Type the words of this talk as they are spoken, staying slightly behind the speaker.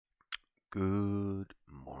Good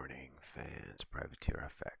morning, fans.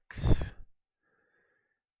 PrivateerFX.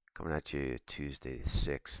 Coming at you Tuesday the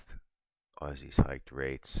 6th. Aussies hiked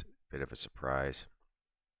rates. Bit of a surprise.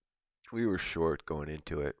 We were short going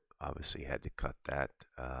into it. Obviously had to cut that.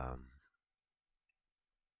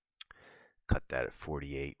 Cut that at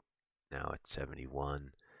 48. Now at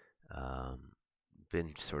 71.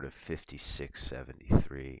 Been sort of 56,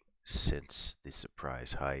 73 since the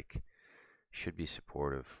surprise hike. Should be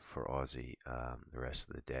supportive for Aussie the rest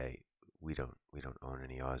of the day. We don't own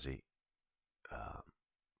any Aussie.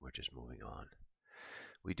 We're just moving on.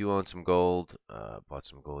 We do own some gold. Bought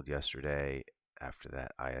some gold yesterday after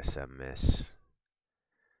that ISM miss.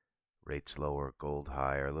 Rates lower, gold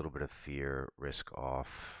higher. A little bit of fear, risk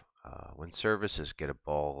off. When services get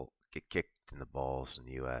kicked in the balls in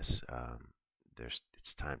the U.S.,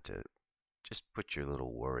 it's time to just put your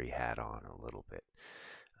little worry hat on a little bit.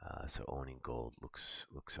 So owning gold looks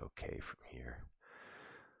okay from here.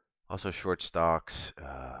 Also short stocks.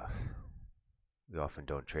 We often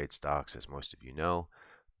don't trade stocks, as most of you know,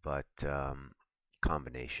 but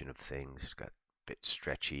combination of things. It's got a bit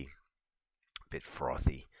stretchy, a bit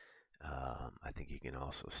frothy. I think you can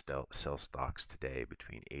also sell stocks today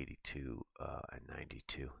between 82 and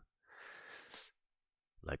 92.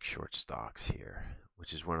 Like short stocks here,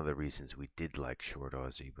 which is one of the reasons we did like short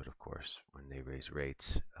Aussie. But of course, when they raise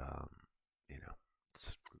rates,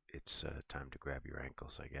 it's time to grab your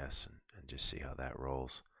ankles, I guess, and just see how that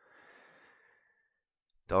rolls.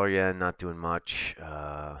 Dollar yen not doing much.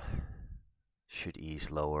 Should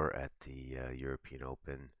ease lower at the European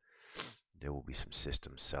Open. There will be some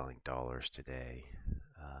systems selling dollars today,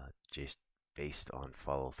 just based on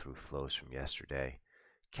follow-through flows from yesterday.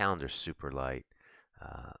 Calendar's super light.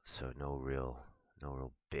 So no real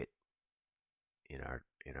bit in our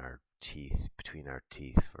teeth, between our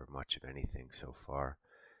teeth, for much of anything so far.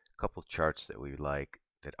 A couple charts that we like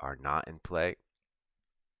that are not in play.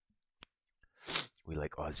 We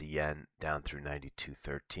like Aussie yen down through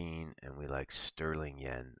 92.13, and we like sterling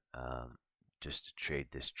yen just to trade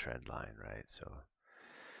this trend line, right? So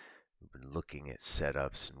we've been looking at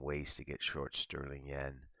setups and ways to get short sterling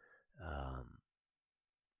yen.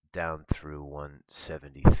 Down through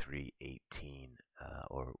 173.18,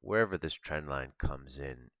 or wherever this trend line comes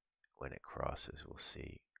in when it crosses. We'll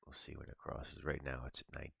see when it crosses. Right now it's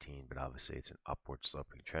at 19, but obviously it's an upward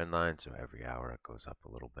sloping trend line, so every hour it goes up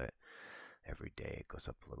a little bit. Every day it goes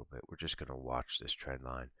up a little bit. We're just going to watch this trend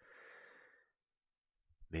line.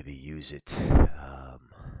 Maybe use it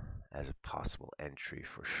as a possible entry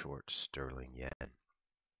for short sterling yen.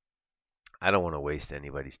 I don't want to waste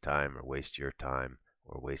anybody's time or waste your time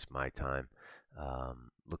or waste my time.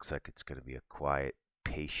 Looks like it's going to be a quiet,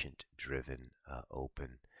 patient-driven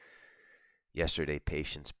open. Yesterday,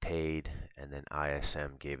 patience paid, and then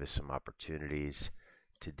ISM gave us some opportunities.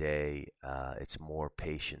 Today, it's more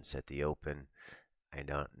patience at the open. I'm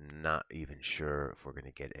not even sure if we're going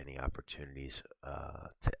to get any opportunities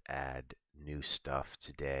to add new stuff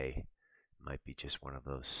today. Might be just one of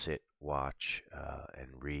those sit, watch, and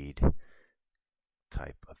read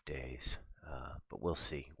type of days. But we'll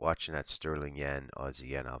see. Watching that sterling yen, Aussie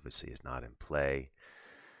yen obviously is not in play.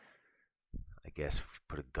 I guess if you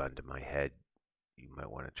put a gun to my head, you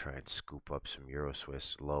might want to try and scoop up some Euro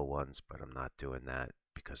Swiss low ones, but I'm not doing that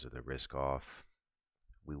because of the risk off.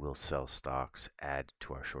 We will sell stocks, add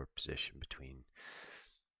to our short position between,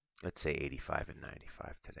 let's say, 85 and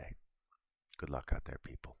 95 today. Good luck out there,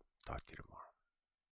 people. Talk to you tomorrow.